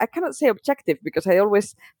kind of, I cannot say objective because I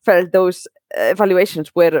always felt those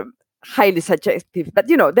evaluations were highly subjective. But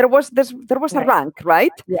there was a Right. rank,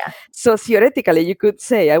 right? Yeah. So theoretically, you could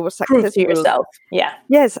say I was Prove to successful. yourself. Yeah.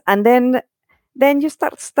 Yes, and then you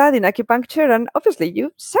start studying acupuncture, and obviously you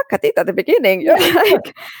suck at it at the beginning. You're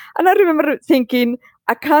like, and I remember thinking,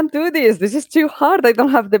 I can't do this. This is too hard. I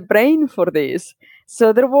don't have the brain for this.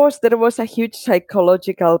 So there was a huge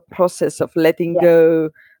psychological process of letting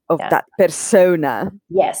go of that persona.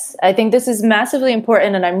 Yes. I think this is massively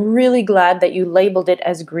important, and I'm really glad that you labeled it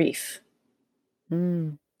as grief.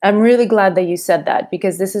 Mm. I'm really glad that you said that,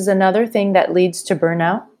 because this is another thing that leads to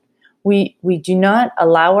burnout. We do not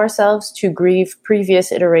allow ourselves to grieve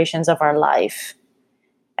previous iterations of our life.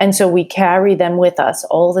 And so we carry them with us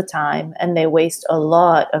all the time, and they waste a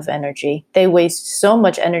lot of energy. They waste so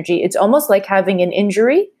much energy. It's almost like having an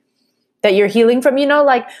injury that you're healing from.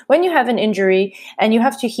 Like when you have an injury and you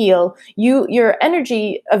have to heal, your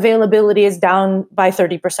energy availability is down by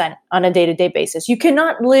 30% on a day-to-day basis. You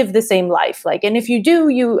cannot live the same life. And if you do,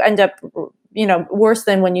 you end up, worse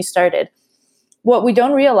than when you started. What we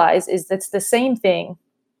don't realize is that's the same thing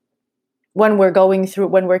when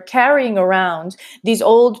we're carrying around these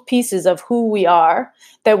old pieces of who we are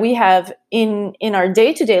that we have in our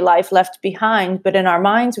day-to-day life left behind, but in our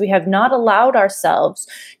minds we have not allowed ourselves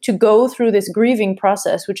to go through this grieving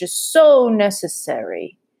process, which is so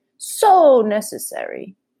necessary. So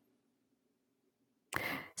necessary.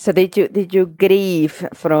 So did you grieve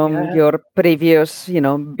from your previous,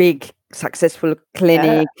 big successful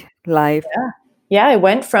clinic life? Yeah, I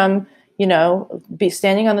went from, be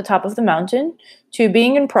standing on the top of the mountain to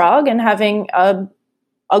being in Prague and having a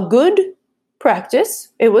good practice.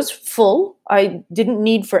 It was full. I didn't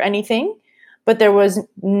need for anything, but there was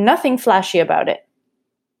nothing flashy about it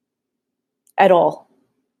at all.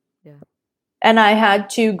 Yeah. And I had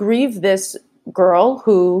to grieve this girl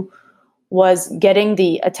who was getting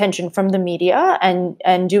the attention from the media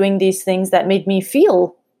and doing these things that made me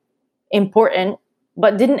feel important,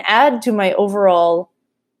 but didn't add to my overall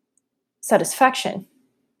satisfaction.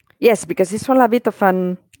 Yes, because it's all a bit of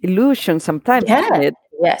an illusion sometimes, isn't it?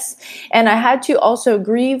 Yes. And I had to also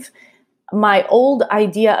grieve my old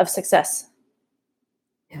idea of success.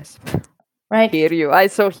 Yes. Right? I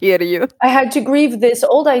so hear you. I had to grieve this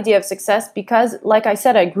old idea of success because, like I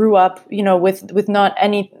said, I grew up, with not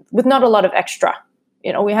a lot of extra.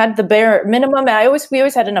 We had the bare minimum. We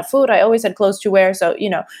always had enough food. I always had clothes to wear. So,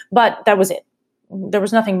 but that was it. There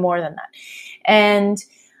was nothing more than that. And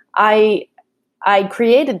I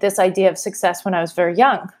created this idea of success when I was very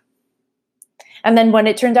young. And then when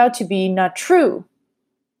it turned out to be not true,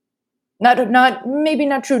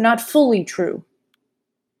 not fully true,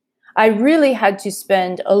 I really had to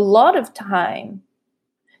spend a lot of time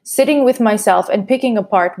sitting with myself and picking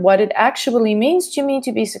apart what it actually means to me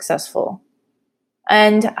to be successful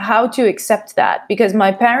and how to accept that. Because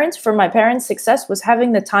for my parents' success was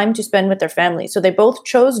having the time to spend with their family. So they both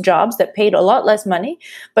chose jobs that paid a lot less money,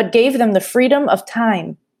 but gave them the freedom of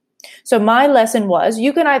time. So my lesson was,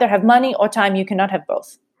 you can either have money or time, you cannot have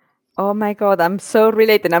both. Oh my God, I'm so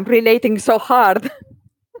related. I'm relating so hard.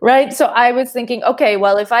 Right. So I was thinking, okay,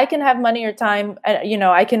 well, if I can have money or time,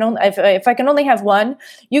 I can only, if I can only have one.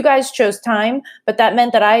 You guys chose time, but that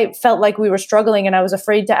meant that I felt like we were struggling, and I was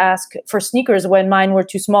afraid to ask for sneakers when mine were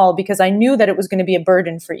too small because I knew that it was going to be a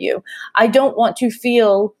burden for you. I don't want to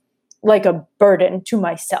feel like a burden to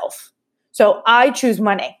myself. So I choose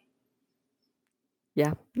money.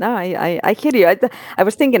 Yeah, no, I hear you. I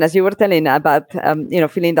was thinking as you were telling about,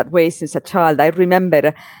 feeling that way since a child. I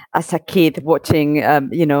remember as a kid watching,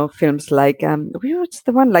 films like, what's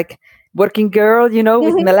the one, like Working Girl, with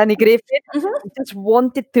Mhm, Melanie Griffith. mhm. I just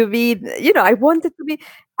wanted to be, I wanted to be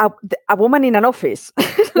a woman in an office.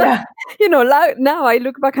 Like, Yeah. now I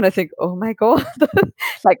look back and I think, oh my God,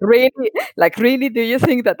 like really, do you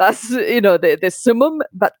think that that's, the summum?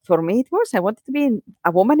 But for me, it was, I wanted to be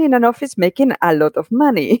a woman in an office making a lot of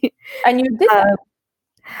money. And you did that. Uh,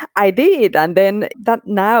 I did. And then that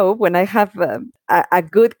now, when I have a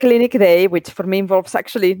good clinic day, which for me involves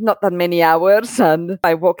actually not that many hours, and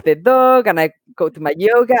I walk the dog and I go to my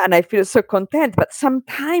yoga and I feel so content. But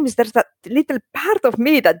sometimes there's that little part of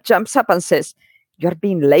me that jumps up and says, you're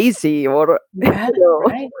being lazy or, Yeah,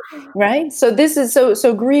 right. Right. So this is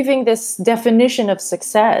so grieving this definition of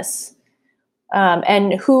success.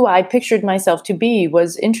 And who I pictured myself to be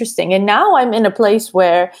was interesting. And now I'm in a place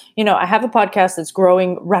where, I have a podcast that's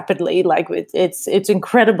growing rapidly. Like it's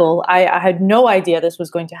incredible. I had no idea this was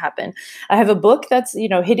going to happen. I have a book that's,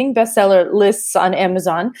 hitting bestseller lists on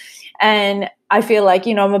Amazon. And I feel like,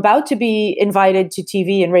 I'm about to be invited to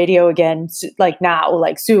TV and radio again, like now,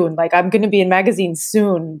 like soon. Like I'm going to be in magazines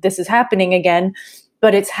soon. This is happening again,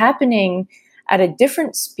 but it's happening at a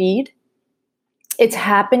different speed. It's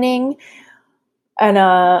happening and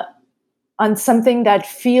on something that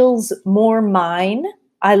feels more mine.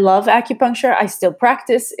 I love acupuncture. I still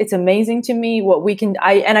practice. It's amazing to me what we can.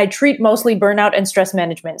 I treat mostly burnout and stress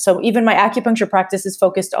management. So even my acupuncture practice is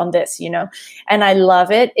focused on this, and I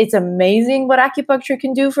love it. It's amazing what acupuncture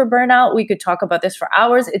can do for burnout. We could talk about this for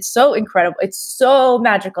hours. It's so incredible. It's so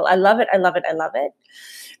magical. I love it. I love it. I love it.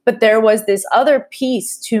 But there was this other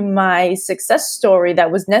piece to my success story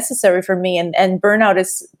that was necessary for me. And burnout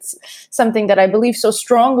is something that I believe so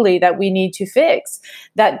strongly that we need to fix.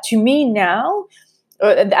 That to me now,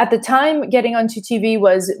 at the time, getting onto TV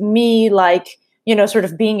was me like, sort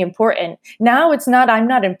of being important. Now it's not, I'm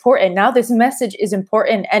not important. Now this message is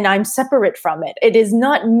important and I'm separate from it. It is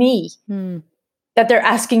not me that they're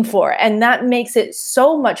asking for. And that makes it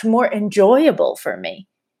so much more enjoyable for me.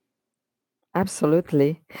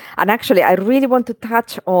 Absolutely. And actually, I really want to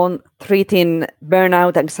touch on treating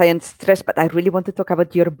burnout, anxiety, and stress, but I really want to talk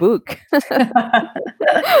about your book.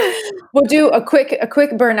 We'll do a quick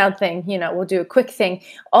burnout thing. We'll do a quick thing.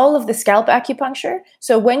 All of the scalp acupuncture.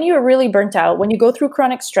 So when you're really burnt out, when you go through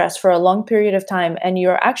chronic stress for a long period of time and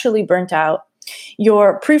you're actually burnt out,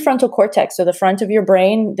 your prefrontal cortex, so the front of your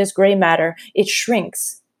brain, this gray matter, it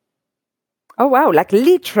shrinks. Oh, wow. Like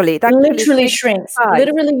literally, it actually Literally shrinks.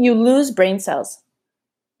 Literally, you lose brain cells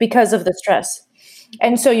because of the stress.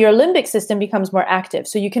 And so your limbic system becomes more active.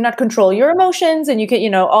 So you cannot control your emotions, and you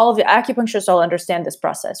can, all of the acupuncturists all understand this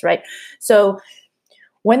process, right? So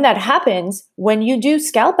when that happens, when you do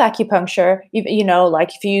scalp acupuncture, like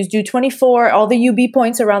if you do 24, all the UB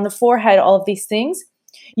points around the forehead, all of these things,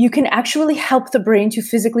 you can actually help the brain to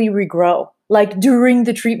physically regrow, like during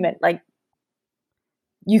the treatment, like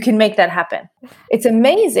you can make that happen. It's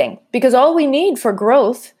amazing because all we need for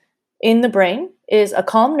growth in the brain is a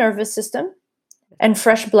calm nervous system and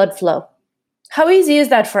fresh blood flow. How easy is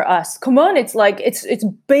that for us? Come on, it's like it's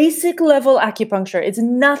basic level acupuncture. It's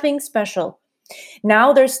nothing special.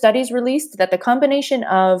 Now there's studies released that the combination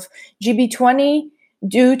of GB20,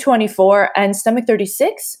 DO24, and stomach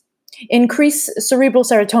 36 increase cerebral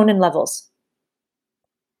serotonin levels.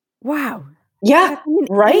 Wow. Yeah,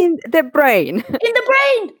 right? In the brain. In the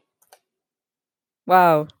brain.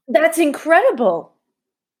 Wow. That's incredible.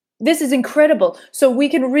 This is incredible. So we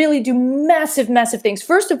can really do massive, massive things.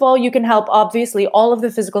 First of all, you can help, obviously, all of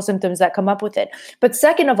the physical symptoms that come up with it. But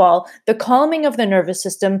second of all, the calming of the nervous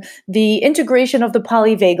system, the integration of the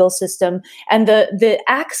polyvagal system, and the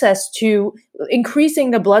access to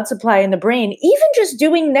increasing the blood supply in the brain, even just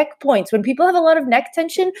doing neck points. When people have a lot of neck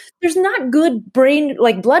tension, there's not good brain,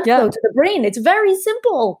 like blood flow to the brain. It's very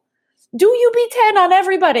simple. Do UB10 on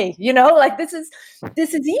everybody, like this is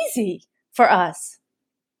easy for us.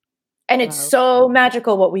 And it's so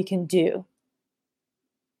magical what we can do.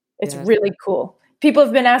 It's really cool. People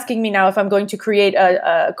have been asking me now if I'm going to create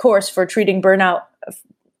a course for treating burnout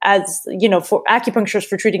as, for acupuncturists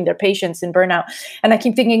for treating their patients in burnout. And I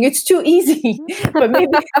keep thinking it's too easy, but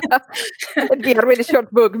maybe it'd be a really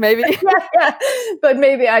short book, maybe. yeah, but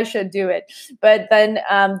maybe I should do it. But then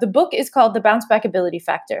the book is called The Bouncebackability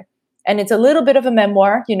Factor. And it's a little bit of a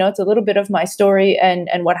memoir, it's a little bit of my story and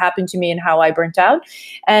what happened to me and how I burnt out.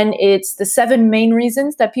 And it's the 7 main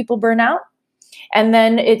reasons that people burn out. And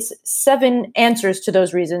then it's 7 answers to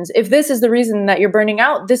those reasons. If this is the reason that you're burning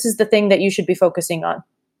out, this is the thing that you should be focusing on.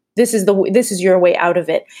 This is your way out of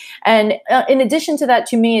it. And in addition to that,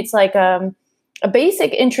 to me, it's like a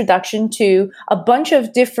basic introduction to a bunch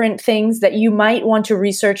of different things that you might want to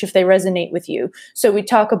research if they resonate with you. So we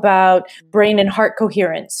talk about brain and heart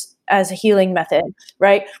coherence as a healing method,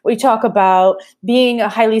 right? We talk about being a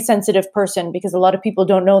highly sensitive person, because a lot of people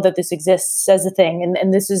don't know that this exists as a thing.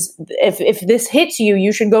 And this is, if this hits you,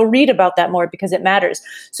 you should go read about that more because it matters.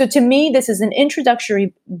 So to me, this is an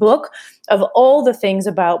introductory book of all the things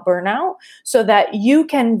about burnout, so that you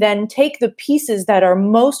can then take the pieces that are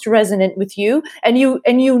most resonant with you, and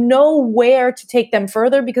you know where to take them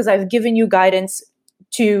further, because I've given you guidance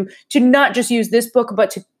to not just use this book,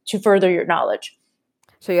 but to further your knowledge.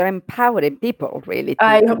 So you're empowering people, really.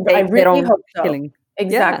 I really hope so. Feeling.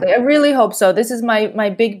 Exactly. Yeah. I really hope so. This is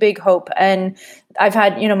my big hope. And I've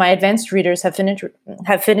had, my advanced readers have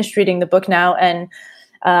finished reading the book now. And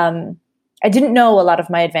I didn't know a lot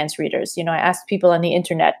of my advanced readers. I asked people on the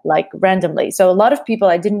internet, like randomly. So a lot of people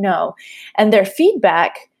I didn't know. And their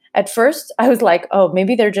feedback, at first, I was like, oh,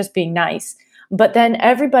 maybe they're just being nice. But then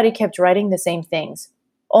everybody kept writing the same things.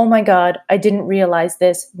 Oh my God, I didn't realize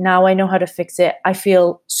this. Now I know how to fix it. I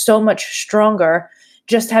feel so much stronger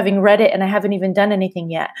just having read it, and I haven't even done anything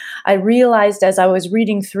yet. I realized as I was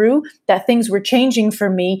reading through that things were changing for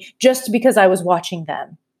me just because I was watching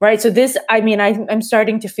them. Right. So this, I'm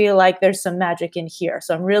starting to feel like there's some magic in here.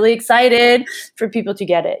 So I'm really excited for people to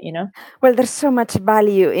get it, Well, there's so much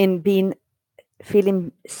value in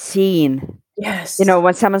feeling seen. Yes.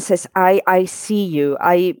 When someone says, I see you,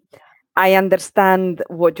 I understand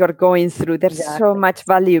what you're going through. There's so much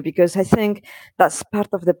value, because I think that's part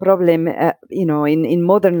of the problem, in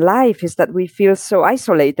modern life, is that we feel so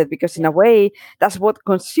isolated, because in a way, that's what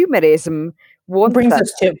consumerism brings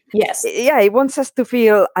us to. Yes. Yeah, it wants us to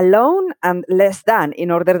feel alone and less than,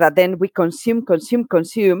 in order that then we consume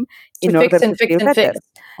in order to feel better.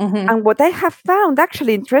 Mm-hmm. And what I have found,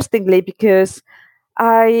 actually, interestingly, because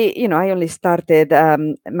I only started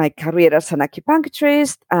my career as an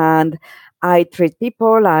acupuncturist, and I treat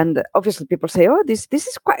people, and obviously people say, "Oh, this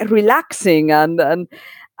is quite relaxing," and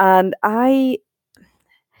so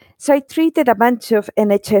I treated a bunch of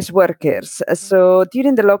NHS workers. So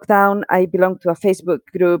during the lockdown, I belonged to a Facebook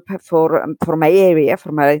group for my area,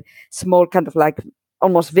 for my small kind of like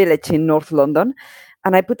almost village in North London.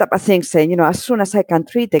 And I put up a thing saying, as soon as I can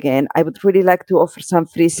treat again, I would really like to offer some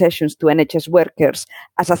free sessions to NHS workers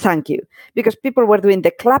as a thank you. Because people were doing the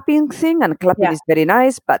clapping thing, and clapping is very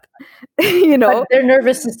nice, but, But their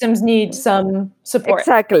nervous systems need some support.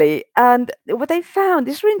 Exactly. And what I found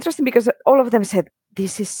is really interesting, because all of them said,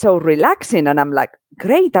 this is so relaxing. And I'm like,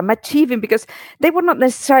 great, I'm achieving, because they were not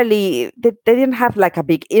necessarily, they didn't have like a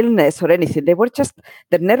big illness or anything. They were just,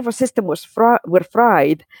 their nervous system were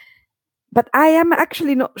fried. But I am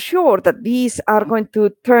actually not sure that these are going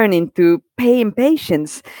to turn into paying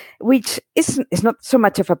patients, which is not so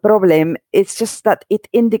much of a problem. It's just that it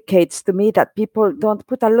indicates to me that people don't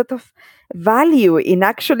put a lot of value in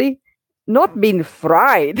actually not being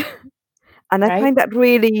fried. And I find that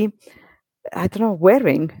really,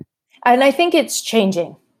 wearing. And I think it's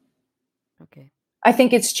changing. Okay. I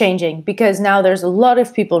think it's changing, because now there's a lot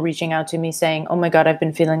of people reaching out to me saying, oh my God, I've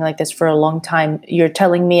been feeling like this for a long time. You're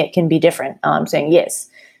telling me it can be different. I'm saying, yes,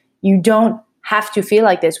 you don't have to feel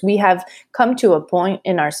like this. We have come to a point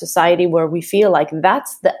in our society where we feel like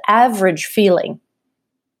that's the average feeling,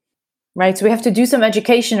 right? So we have to do some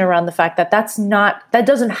education around the fact that that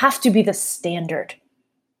doesn't have to be the standard.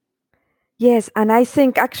 Yes, and I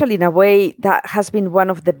think actually in a way that has been one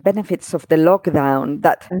of the benefits of the lockdown,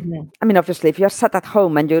 that, obviously, if you're sat at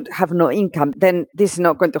home and you have no income, then this is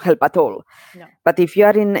not going to help at all. No. But if you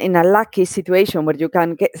are in a lucky situation where you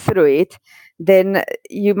can get through it, then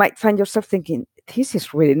you might find yourself thinking, this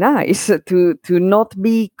is really nice to not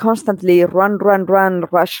be constantly run,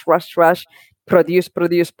 rush, produce.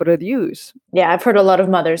 Yeah, I've heard a lot of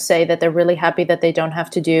mothers say that they're really happy that they don't have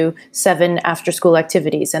to do 7 after-school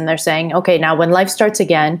activities. And they're saying, okay, now when life starts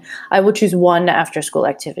again, I will choose 1 after-school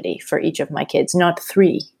activity for each of my kids, not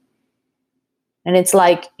 3. And it's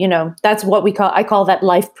like, that's what I call that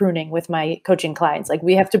life pruning with my coaching clients. Like,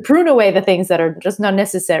 we have to prune away the things that are just not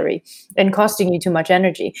necessary and costing you too much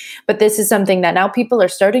energy. But this is something that now people are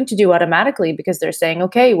starting to do automatically, because they're saying,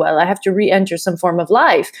 okay, well, I have to re-enter some form of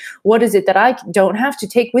life. What is it that I don't have to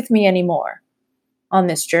take with me anymore on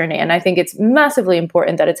this journey? And I think it's massively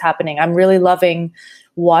important that it's happening. I'm really loving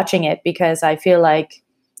watching it, because I feel like,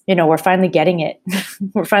 we're finally getting it.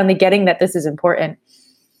 We're finally getting that this is important.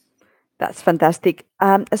 That's fantastic.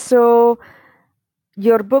 So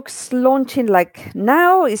your book's launching like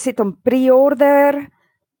now? Is it on pre-order?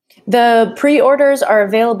 The pre-orders are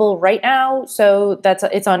available right now. So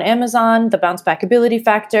it's on Amazon, the Bounce Back Ability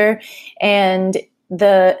Factor,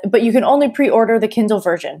 but you can only pre-order the Kindle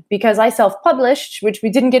version, because I self-published, which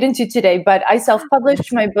we didn't get into today, but I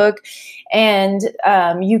self-published my book, and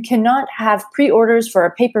you cannot have pre-orders for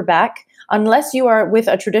a paperback unless you are with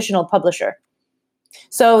a traditional publisher.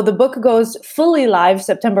 So the book goes fully live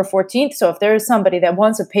September 14th. So if there is somebody that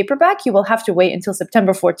wants a paperback, you will have to wait until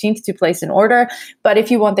September 14th to place an order. But if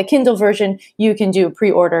you want the Kindle version, you can do a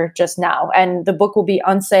pre-order just now. And the book will be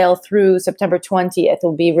on sale through September 20th. It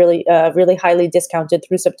will be really, really highly discounted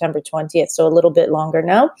through September 20th. So a little bit longer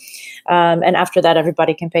now. And after that,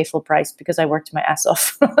 everybody can pay full price, because I worked my ass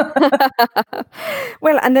off.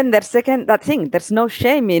 Well, and then there's that thing. There's no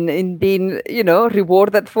shame in being,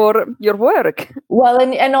 rewarded for your work. Well,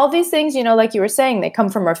 and all these things, like you were saying, they come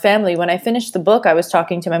from our family. When I finished the book, I was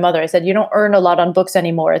talking to my mother. I said, you don't earn a lot on books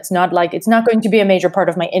anymore. It's not going to be a major part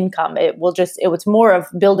of my income. It was more of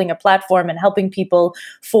building a platform and helping people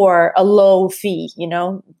for a low fee,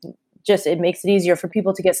 just it makes it easier for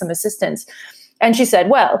people to get some assistance. And she said,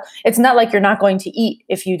 well, it's not like you're not going to eat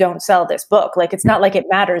if you don't sell this book. Like, it's not like it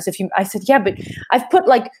matters if you, I said, yeah, but I've put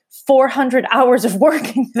like 400 hours of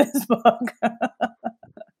work into this book.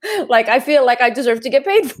 Like, I feel like I deserve to get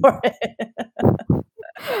paid for it.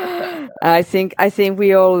 I think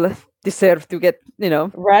we all deserve to get,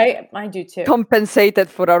 right? I do too. Compensated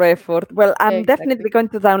for our effort. Well, I'm Exactly. definitely going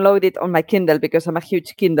to download it on my Kindle, because I'm a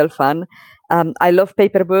huge Kindle fan. I love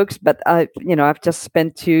paper books, but I've just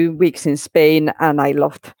spent 2 weeks in Spain, and I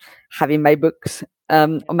loved having my books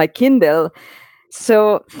on my Kindle.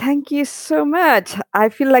 So thank you so much. I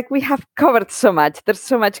feel like we have covered so much. There's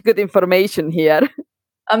so much good information here.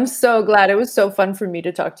 I'm so glad. It was so fun for me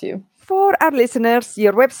to talk to you. For our listeners,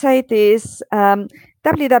 your website is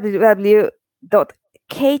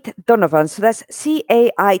www.CaitDonovan. So that's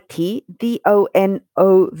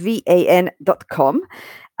CaitDonovan.com.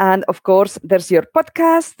 And of course, there's your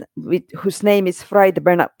podcast, whose name is Fry the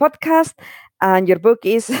Burnout Podcast. And your book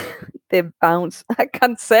is The Bounce. I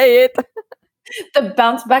can't say it. The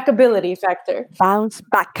Bounce Backability Factor. Bounce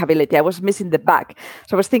Backability. I was missing the back.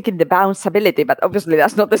 So I was thinking the bounceability, but obviously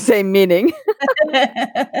that's not the same meaning.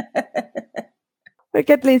 Well,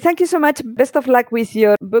 Caitlin, thank you so much. Best of luck with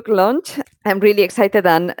your book launch. I'm really excited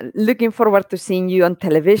and looking forward to seeing you on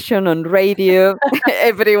television, on radio,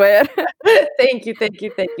 everywhere. Thank you.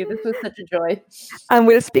 This was such a joy. And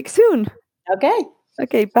we'll speak soon. Okay.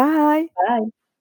 Okay, bye. Bye.